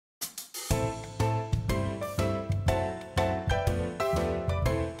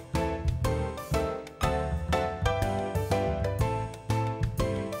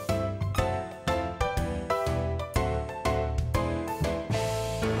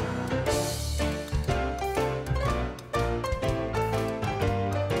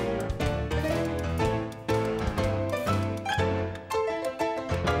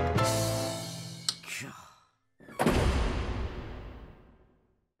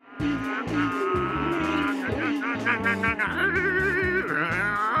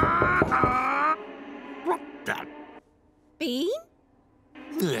What the? Bean?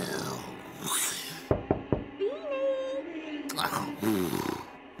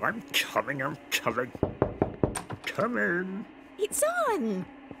 I'm coming. Come in. It's on.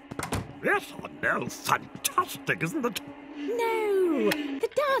 Yes, I know. Fantastic, isn't it? No, the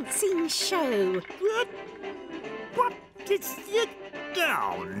dancing show. What is it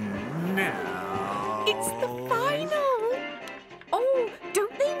down now? It's the final. Oh,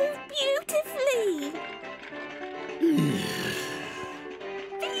 don't they move beautifully?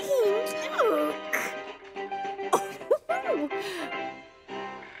 Bean, look.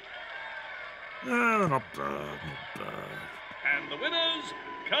 Oh, not bad. And the winners,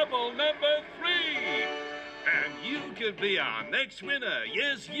 couple number 3. And you could be our next winner.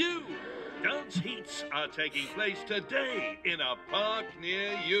 Yes, you. Dance heats are taking place today in a park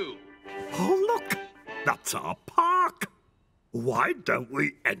near you. Oh, look. That's our park. Why don't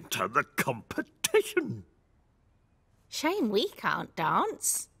we enter the competition? Shame we can't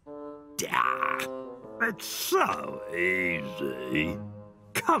dance. It's so easy.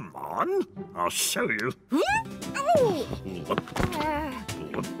 Come on, I'll show you. Oh!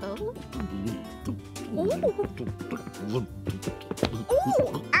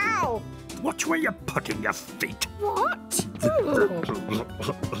 Oh, ow! Watch where you're putting your feet. What?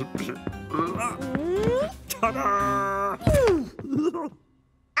 Ta-da!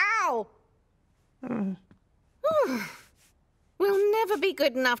 Ow! We'll never be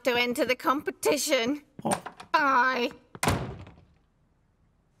good enough to enter the competition. Bye.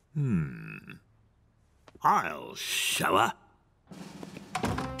 I'll show her.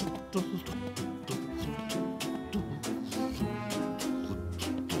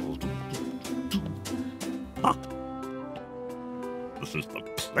 Ah, this is the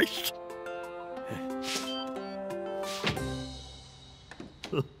place.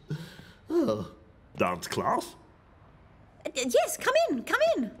 Dance class? Yes, come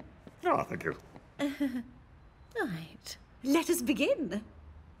in. Oh, thank you. Right, let us begin.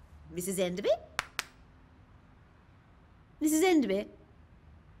 Mrs. Enderby? Mrs. Enderby?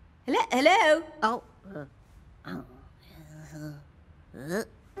 Hello? Oh.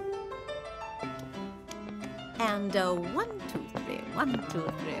 And 1, 2, 3, 1,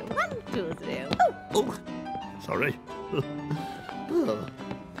 2, 3, 1, 2, 3. Oh, sorry.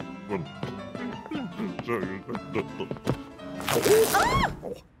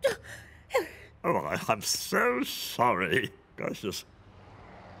 Oh, I'm so sorry. Gracious.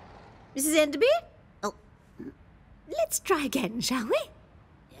 Mrs. Enderby? Oh. Let's try again, shall we?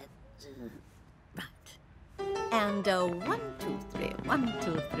 Right. And 1, 2, 3, 1,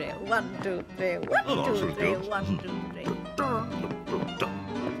 2, 3, 1, 2, 3, 1, 2, 3, 1, 2, 3.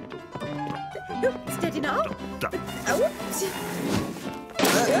 Steady now. Oops.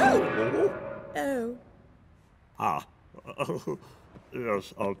 Oh. Ah.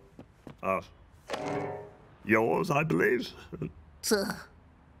 Yes, yours, I believe.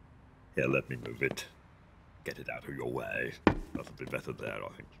 Here, let me move it. Get it out of your way. That'll be better there, I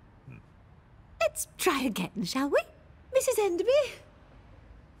think. Let's try again, shall we? Mrs. Enderby?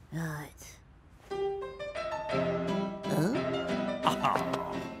 Right.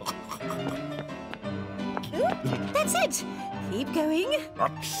 That's it. Keep going.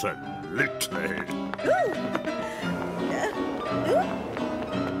 Absolutely.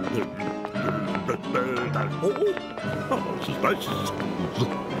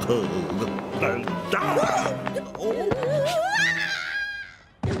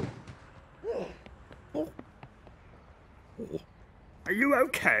 Are you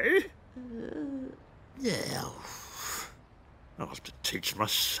okay? Yeah. I'll have to teach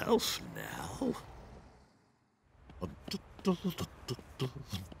myself now.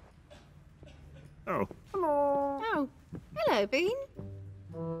 Oh, hello. Oh, hello, Bean.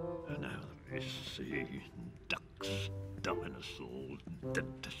 Now let me see. Ducks, dinosaurs,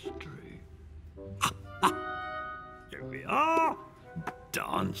 dentistry. Ha, ha. Here we are.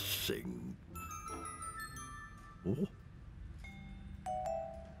 Dancing. Oh.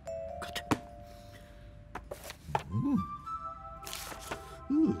 Good.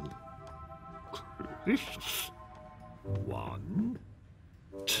 Gracious. 1,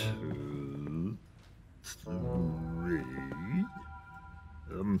 2, 3.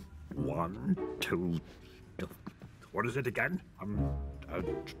 1, 2. What is it again?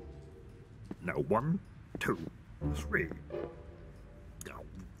 No, 1, 2, 3. Oh,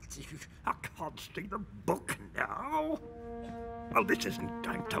 I can't see the book now. Oh, this isn't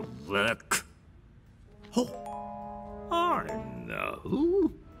going to work. Oh, I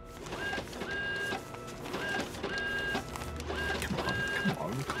know.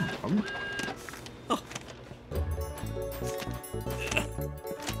 on. Oh.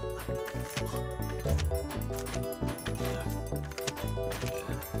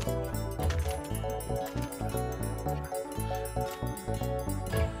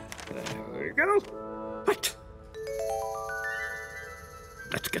 There we go. Right.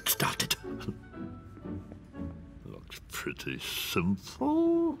 Let's get started. Looks pretty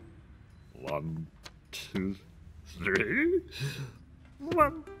simple. 1, 2, 3.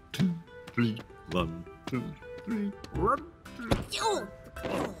 1, 2, 3. 1, 2, 3. 1,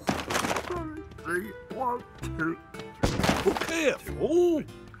 2, 3. 1, 2, 3. Oh, careful. 1,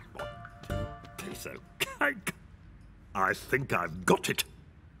 2, piece of cake. I think I've got it.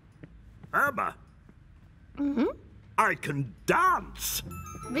 Irma. Mm-hmm. I can dance.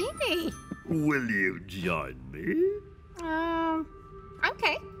 Really? Will you join me?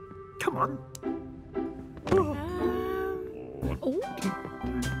 Okay. Come on. Ooh.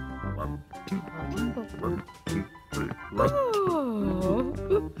 1, 2, 1, 2, 3. 1, Ooh.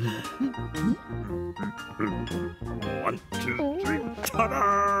 1, 2, 3.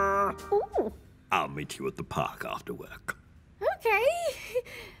 Ta-da! Ooh. I'll meet you at the park after work. Okay.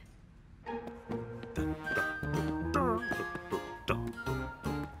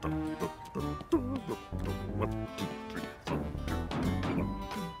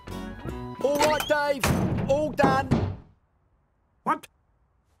 All right, Dave. All done. What?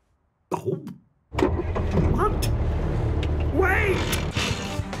 Oh. What? Wait!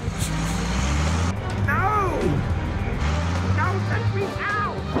 No! Don't let me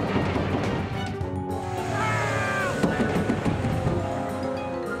out!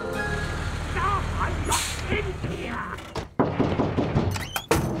 No, I'm not in here!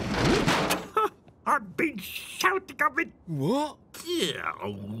 I've been shouting of it. What? Yeah.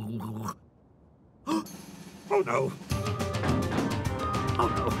 Oh no. Oh no. Oh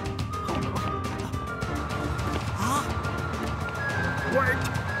no. Huh? Wait!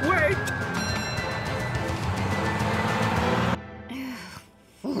 Wait!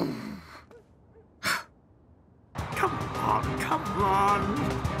 Come on, come on.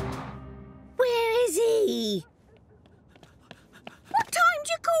 Where is he? What time do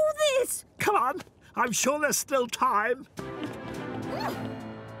you call this? Come on. I'm sure there's still time.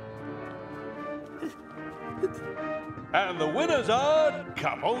 And the winners are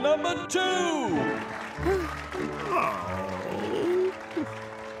couple number 2. Oh,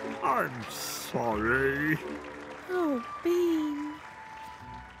 I'm sorry. Oh, Bean.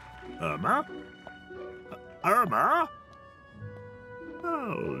 Irma? Irma?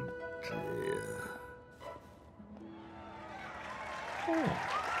 Oh, dear. Oh.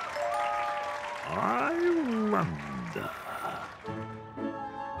 I wonder.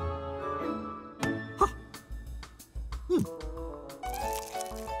 Huh.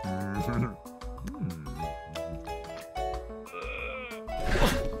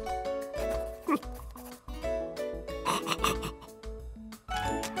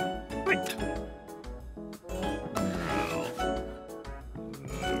 Right.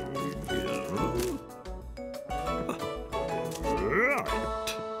 Right.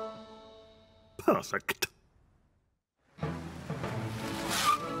 Perfect.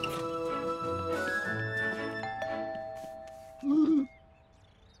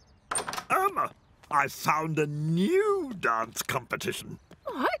 Irma, I found a new dance competition.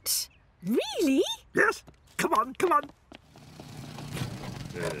 What? Really? Yes? Come on, come on.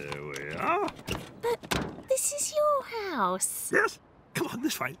 There we are. But this is your house. Yes? Come on,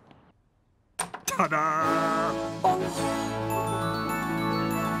 this way. Ta-da! Oh,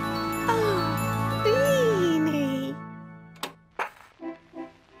 Beanie.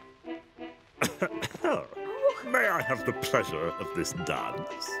 May I have the pleasure of this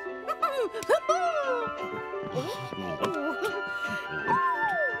dance?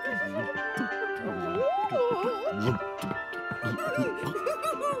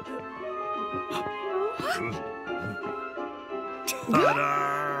 Ta-da!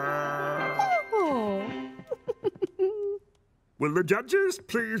 Oh. Will the judges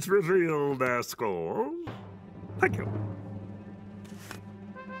please reveal their scores? Thank you.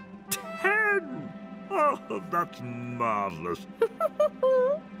 10! Oh, that's marvelous.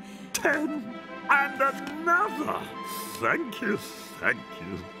 10 and another. Thank you, thank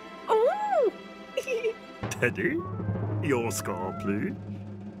you. Oh. Teddy, your score, please.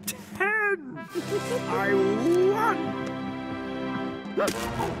 10! I won!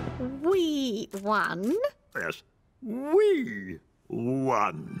 We won. Yes, we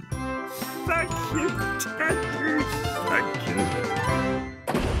won. Thank you, Teddy. Thank you.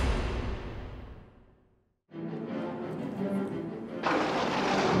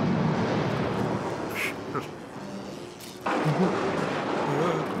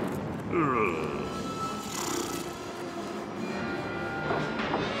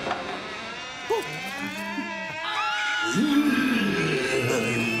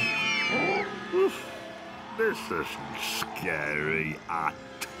 isn't scary at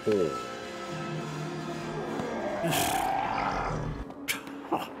all.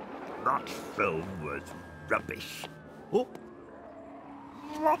 That film was rubbish. Oh.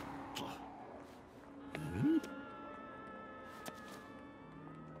 What? Hmm?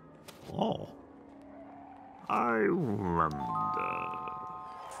 Oh. I wonder.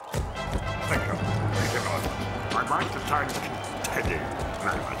 Thank you. I'd like to thank Teddy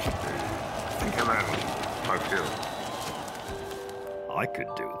very much. Thank you very much. Thank you. I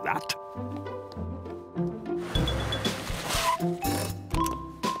could do that.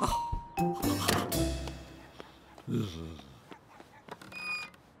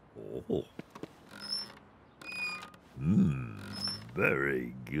 Oh.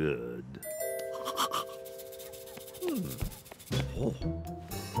 Very good. Oh.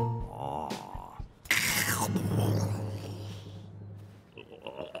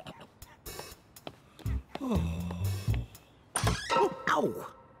 Ow!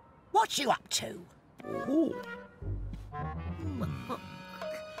 What you up to? Oh.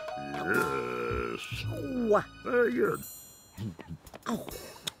 Yes. Oh. Very good. Oh.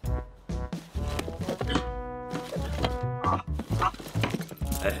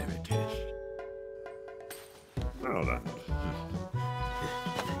 There it is. Well then.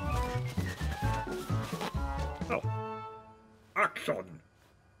 Oh. Action.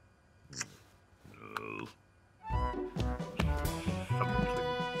 No. Something.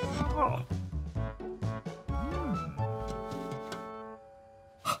 Oh.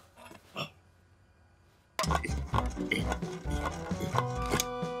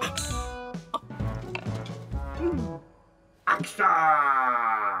 Action!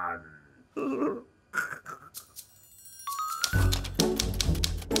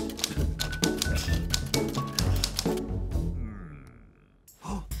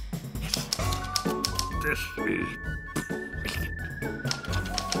 This is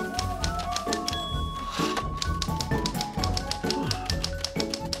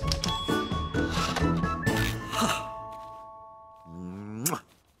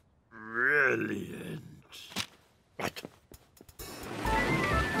brilliant. Right.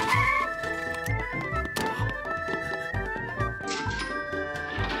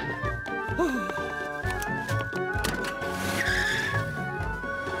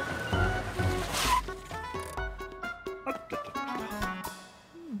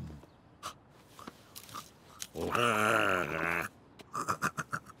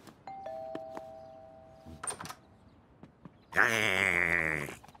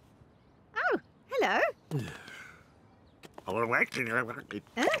 Oh, hello.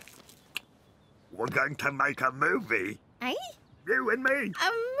 Huh? We're going to make a movie. Eh? You and me. A movie?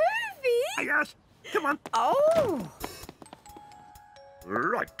 Yes. Come on. Oh.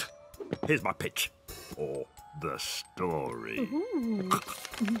 Right. Here's my pitch. Or the story.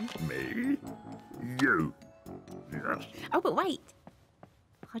 Me. You. Yes. Oh, but wait.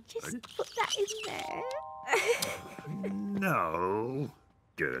 I'll just put that in there. No.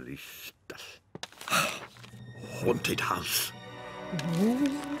 Girly stuff. Haunted house.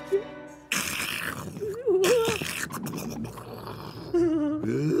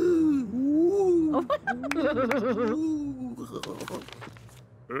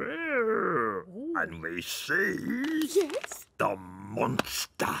 And we see Yes? the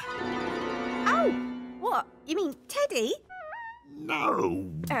monster. Oh, what? You mean Teddy? No.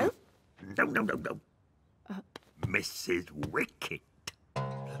 Oh. No. Mrs. Wicked. Oh,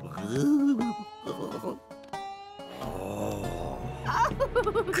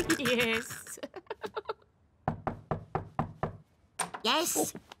 yes.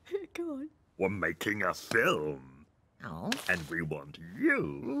 Yes? Go on. We're making a film. Oh. And we want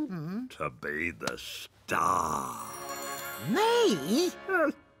you to be the star. Me? Yes,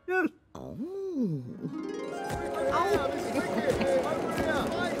 yes. Oh.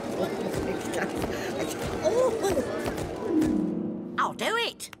 I'll do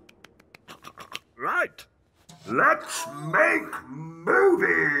it. Right. Let's make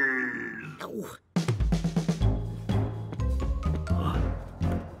movies. Oh.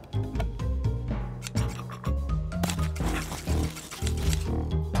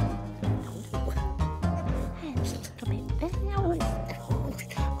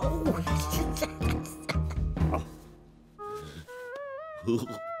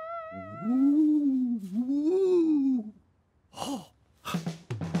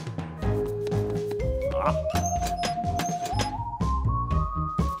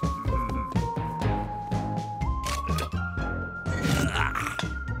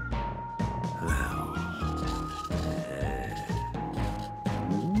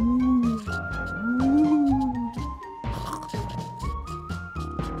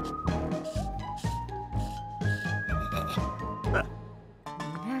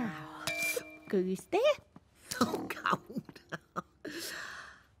 Who's there? Oh, cold.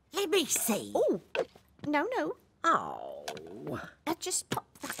 Let me see. Oh, no. Oh. Now just pop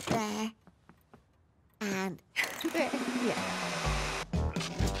that there. And There, yeah.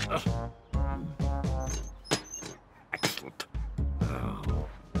 Excellent.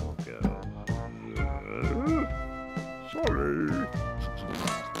 Sorry.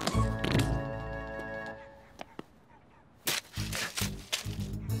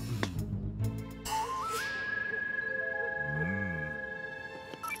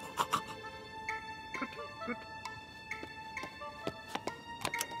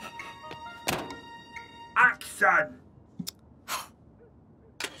 Action!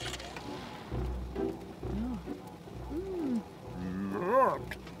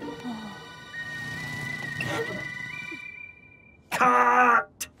 Look.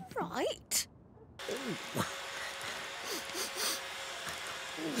 Cut! Right.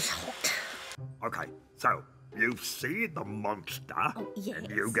 Okay, so you see the monster, yes. and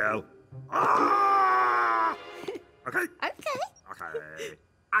you go, ah! Okay? Okay. Okay.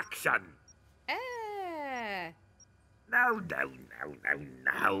 Action! No.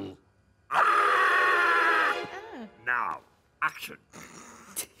 Ah! Now, action.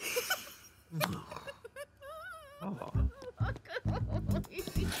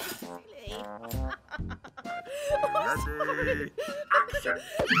 Ready, action.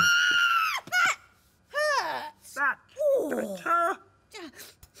 Hurts. That better.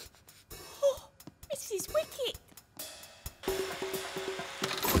 Oh, this is wicked.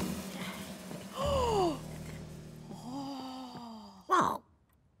 what?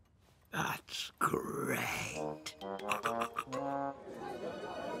 That's great.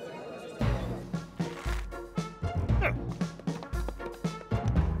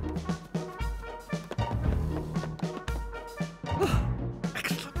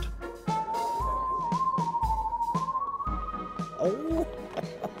 Excellent. Oh.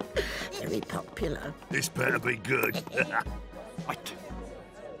 Very popular. This better be good. Right.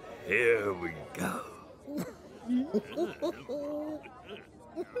 Here we go. Oh,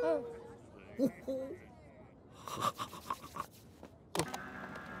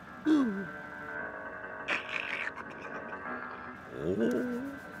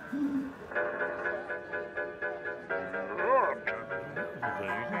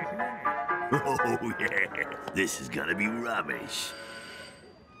 yeah. This is gonna be rubbish.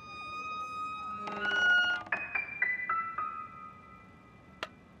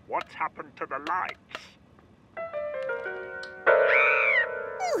 What's happened to the lights?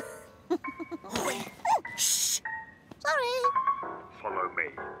 Shh. Sorry. Follow me.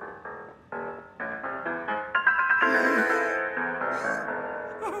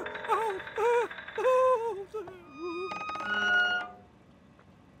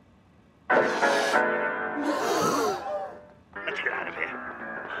 Let's get out of here.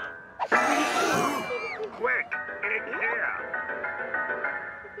 Quick, in here.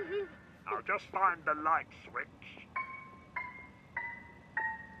 I'll just find the light switch.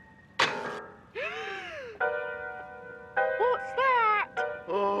 What's that?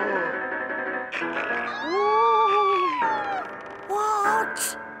 What?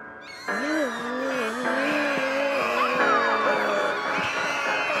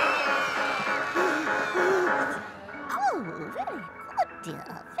 Oh, very good,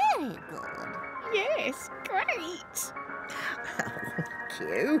 dear. Very good. Yes, great. Thank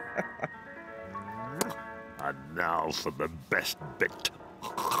you. And now for the best bit.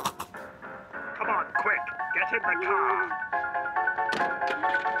 Come on, quick, get in the car.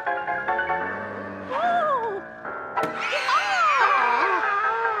 Oh!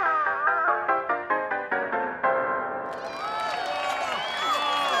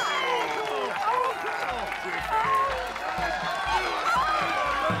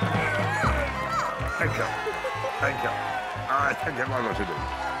 Thank you. Thank you. I think you know what to do.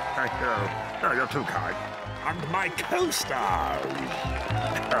 Thank you. No, you're too kind. And my co-stars.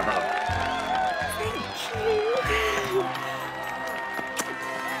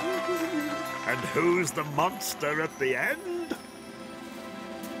 And who's the monster at the end?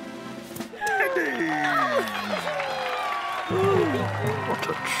 Teddy! What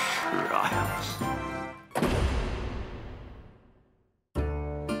a triumph.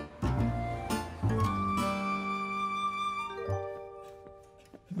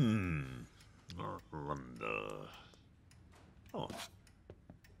 I wonder. Oh.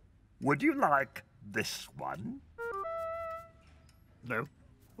 Would you like this one? No.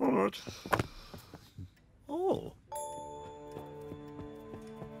 What? Oh.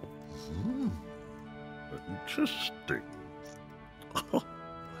 Interesting.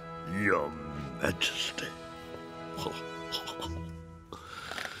 Yum. Majesty.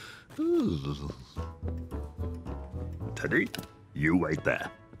 Teddy, you wait there.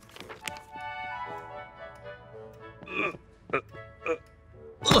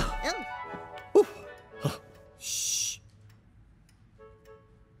 Shh.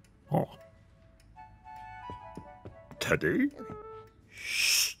 Oh. Teddy?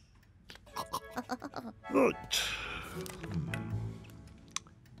 Shh. Good.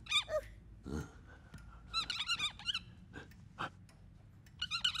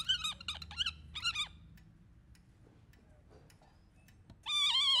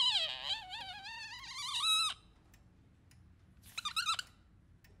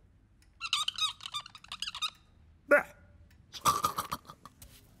 There.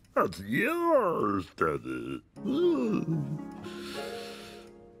 That's yours, Teddy.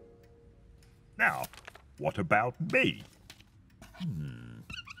 Now, what about me?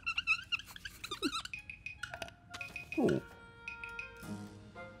 Oh.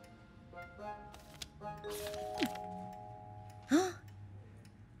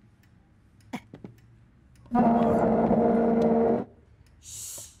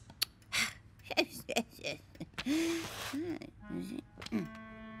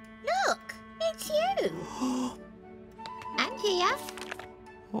 Look, it's you. And here.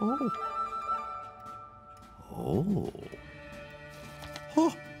 Oh. Oh.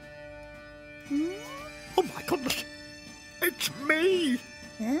 Oh. Oh my goodness. It's me.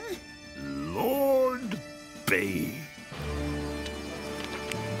 Lord B.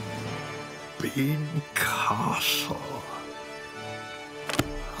 Bean Castle.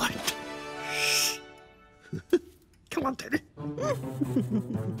 Right. Shh. Come on, Teddy.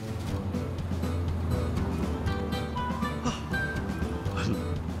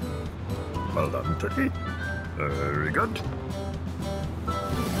 Well done, Teddy. Very good.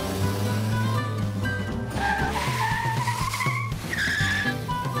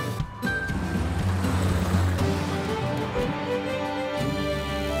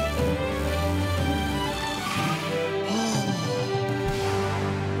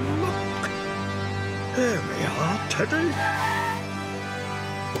 There we are, Teddy.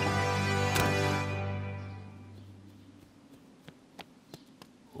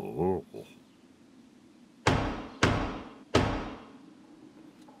 Oh.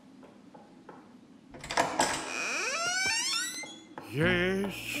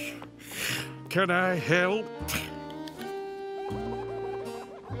 Yes. Can I help?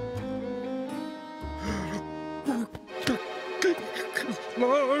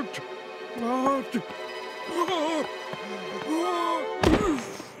 Lord! Lord!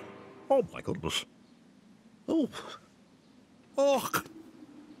 Oh my goodness. Oh. Oh,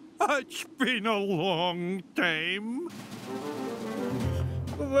 it's been a long time.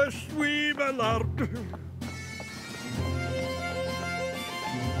 The sweet my lord.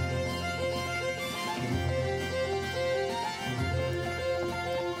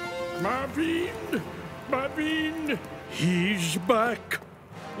 Marvin, he's back.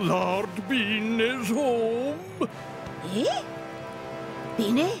 Lord Bean is home. Eh?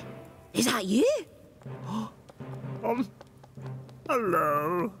 Beanie? Is that you?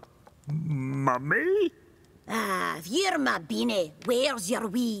 Hello, Mummy? Ah, if you're my Beanie, where's your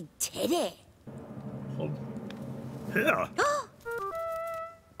wee Teddy? Here.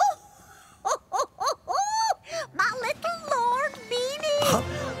 My little Lord Beanie.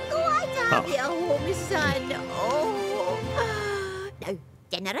 Glad to have you home, son. Oh. Now,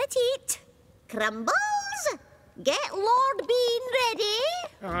 dinner at 8. Crumbles, get Lord Bean ready.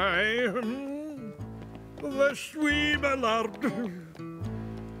 The sweet my lord.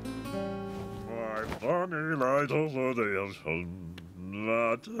 My funny little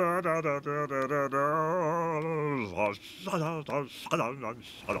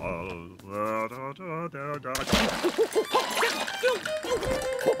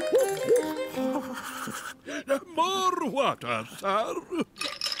More water, sir.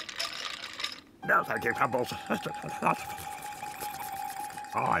 No, thank you, Crumbles.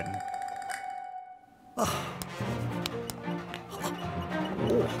 Fine.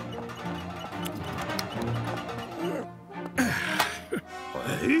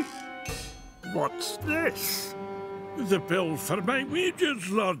 Hey? What's this? The bill for my wages,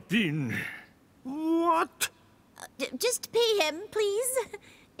 Lord Bean. What? Just pay him, please.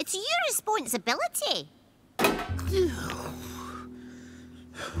 It's your responsibility.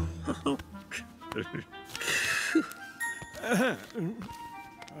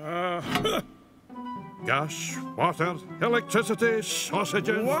 Gas, water, electricity,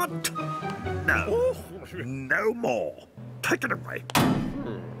 sausages. What? No. No more. Take it away.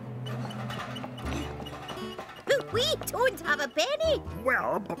 We don't have a penny.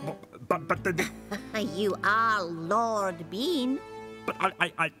 Well, but the... You are Lord Bean. But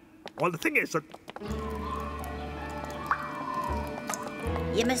well, the thing is that...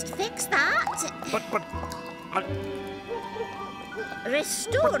 You must fix that. But...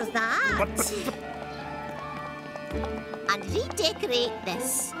 Restore that. But... And redecorate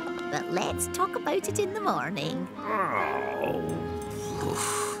this. But let's talk about it in the morning. Oh...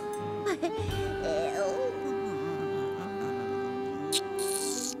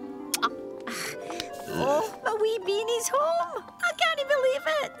 Oh, my wee Beanie's home. I can't believe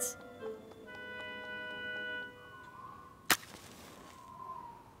it.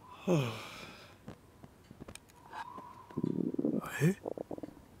 Eh?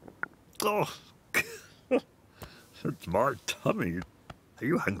 Oh, it's my tummy. Are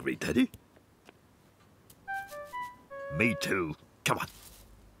you hungry, Teddy? Me too. Come on.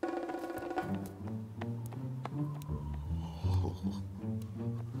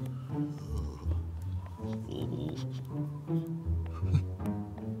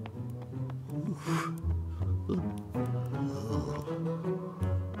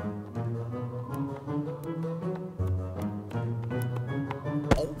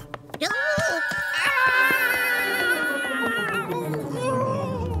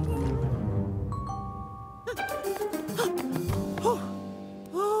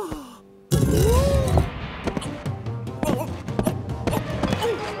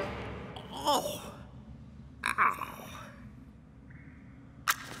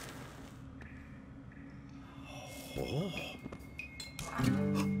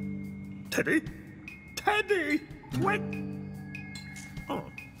 Teddy? Teddy! Wait! Oh.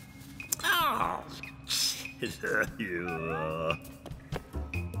 Oh, you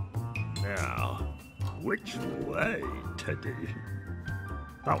Now, which way, Teddy?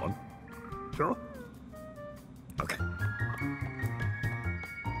 That one? Sure? Okay.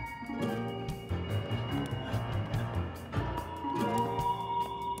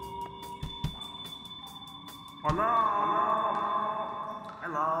 Hello?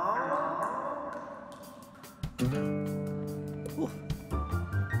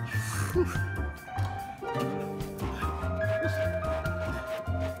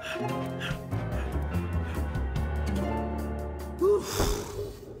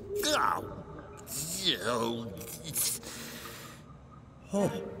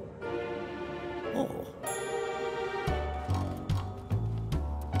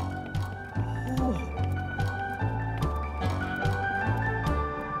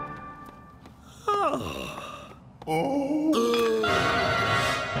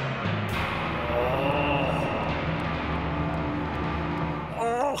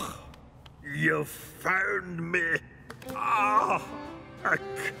 You found me. Oh, I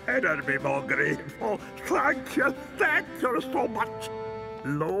cannot be more grateful. Thank you so much.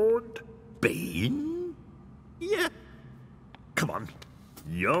 Lord Bean? Yeah. Come on,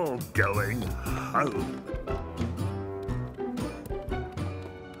 you're going home.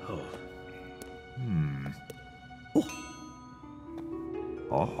 Oh.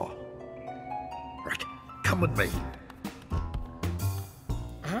 Oh. Right, come with me.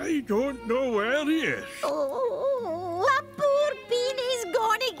 I don't know where he is. Oh, our poor Beanie's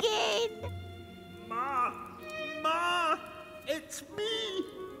gone again. Ma, it's me,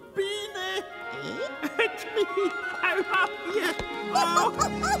 Beanie. It's me. How are you? Oh,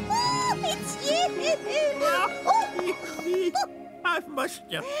 it's you. It's me. I've missed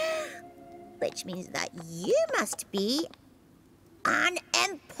you. Which means that you must be an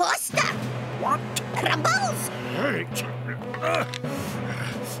imposter. What? Crumbles! Right.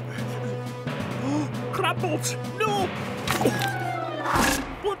 Crumbles! No!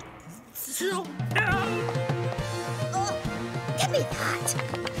 What? So, Oh, give me that.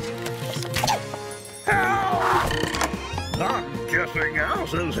 I'm guessing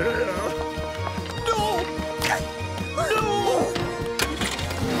ours is here. No! No!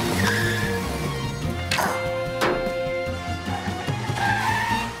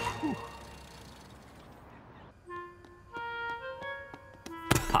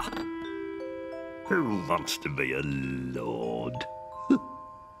 Who wants to be a lord?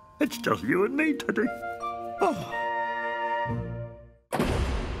 It's just you and me, Teddy. Oh.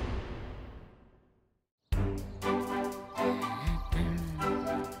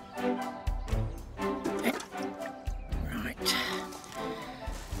 Right.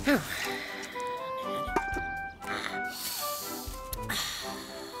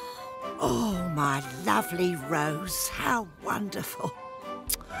 Oh, my lovely Rose, how wonderful.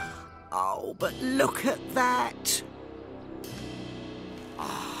 Oh, but look at that.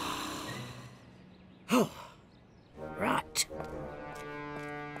 Oh.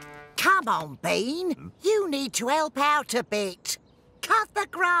 Come on, Bean. You need to help out a bit. Cut the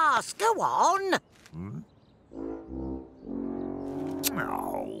grass. Go on.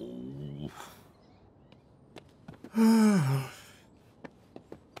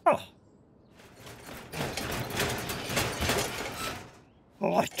 Oh.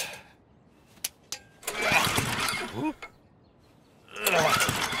 Right.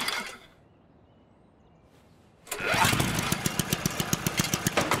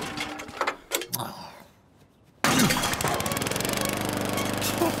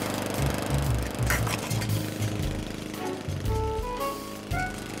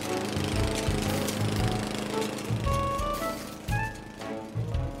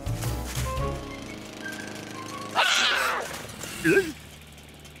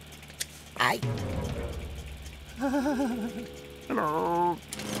 Hey. Hello.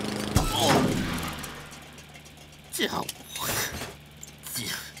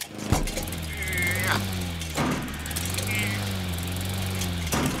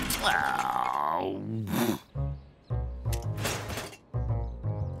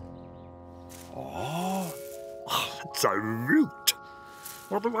 Oh, it's a root.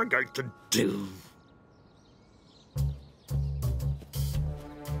 What am I going to do?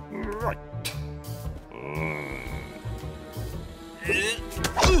 Right.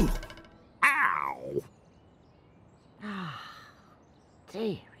 Ow!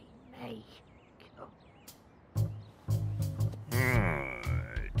 Dearie me.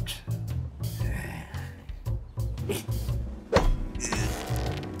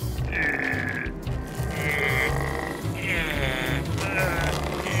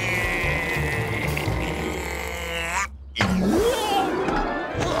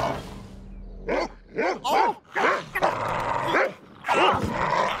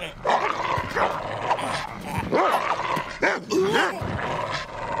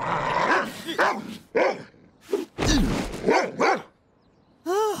 Right.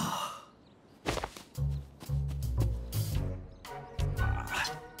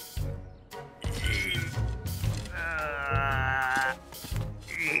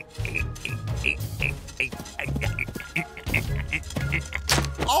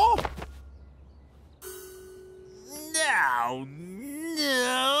 Oh! No,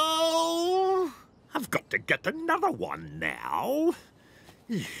 no! I've got to get another one now.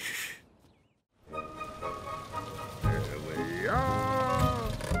 Here we are.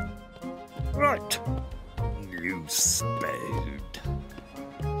 Right. New spade.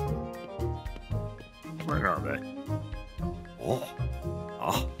 Where are they? Oh.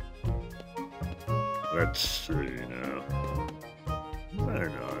 Ah. Let's see now.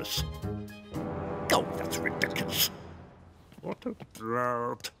 Very nice. Oh, that's ridiculous. What a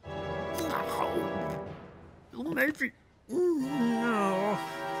drought. Oh, maybe. No.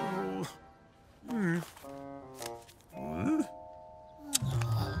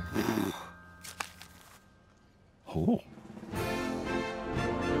 Oh.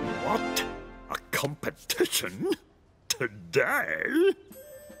 What? A competition? Today?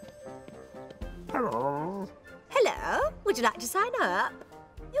 Hello. Hello, would you like to sign up?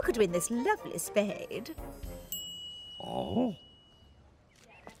 You could win this lovely spade. Oh.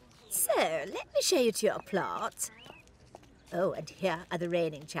 So, let me show you to your plot. Oh, and here are the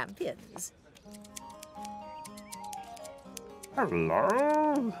reigning champions.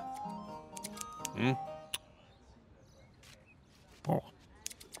 Hello. Oh.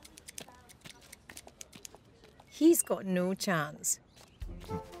 He's got no chance.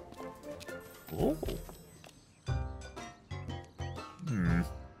 Oh.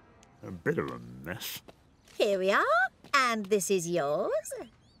 A bit of a mess. Here we are, and this is yours.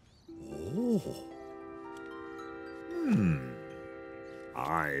 Oh.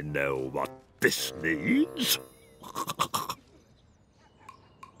 I know what this needs.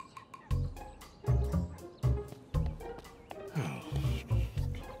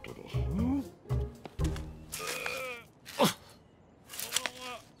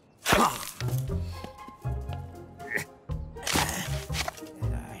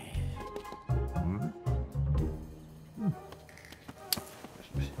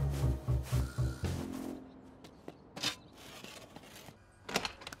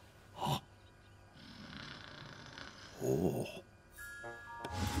 Oh.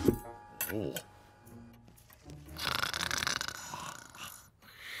 Oh.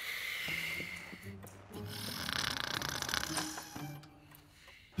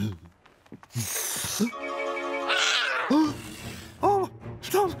 Oh,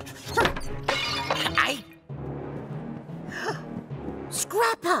 stop! Hey!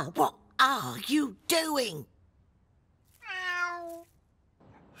 Scrapper, what are you doing?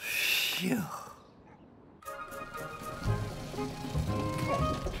 Phew.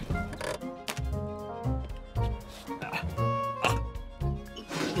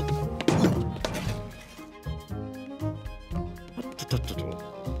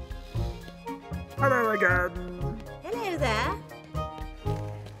 Hello again. Hello there.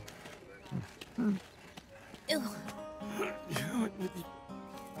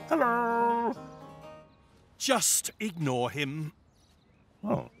 Hello. Just ignore him.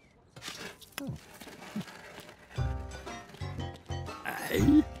 Oh.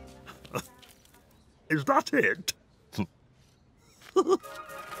 Hey? Is that it?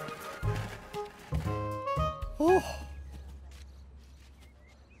 Oh.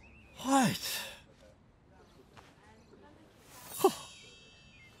 Right.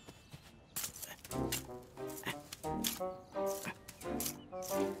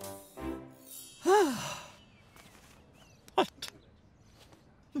 What?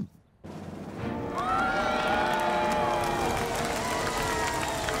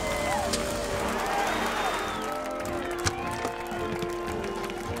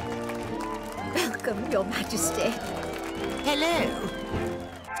 Welcome, Your Majesty. Hello.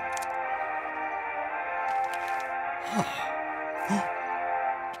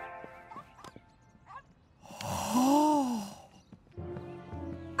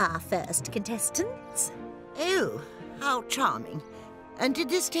 Our first contestants. Oh, how charming. And did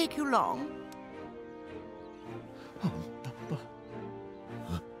this take you long?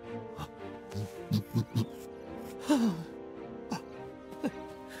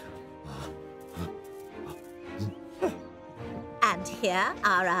 And here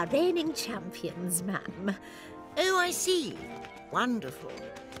are our reigning champions, ma'am. Oh, I see. Wonderful.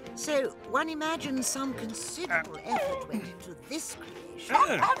 So one imagines some considerable effort went into this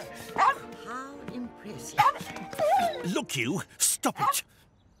creation. How impressive. Look, you. Stop it.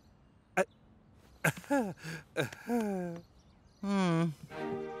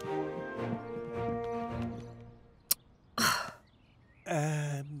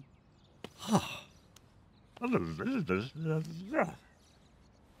 Hello, visitors.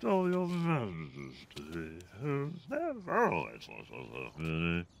 Tell Your Majesty.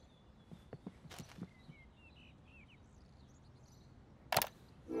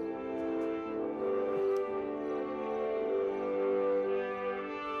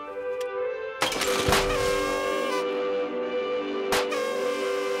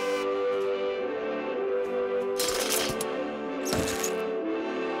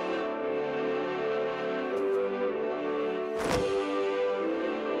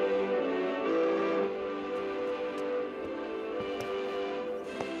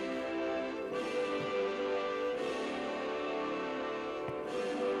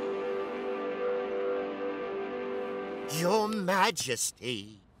 Your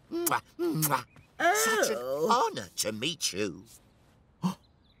Majesty. Mwah, mwah. Such an honor to meet you.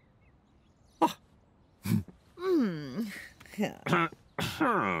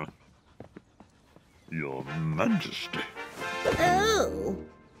 Your Majesty. Oh.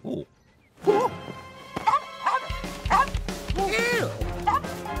 Oh.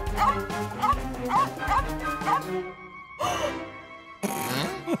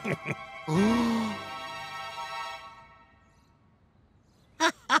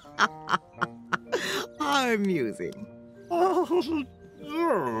 How amusing. Oh,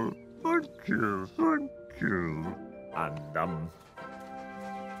 thank you, thank you.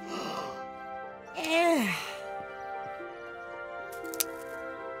 And,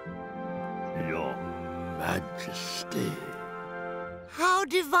 Your Majesty. How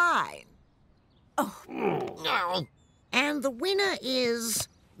divine. Oh. And the winner is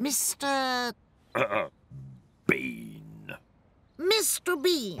Mr. Bean. Mr.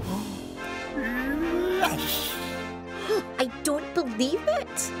 Bean. Yes! I don't believe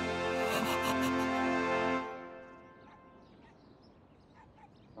it.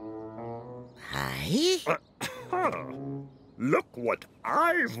 Aye? Look what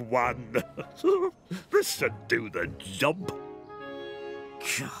I've won. This should do the job.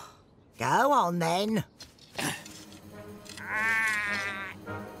 Go on then. Ah!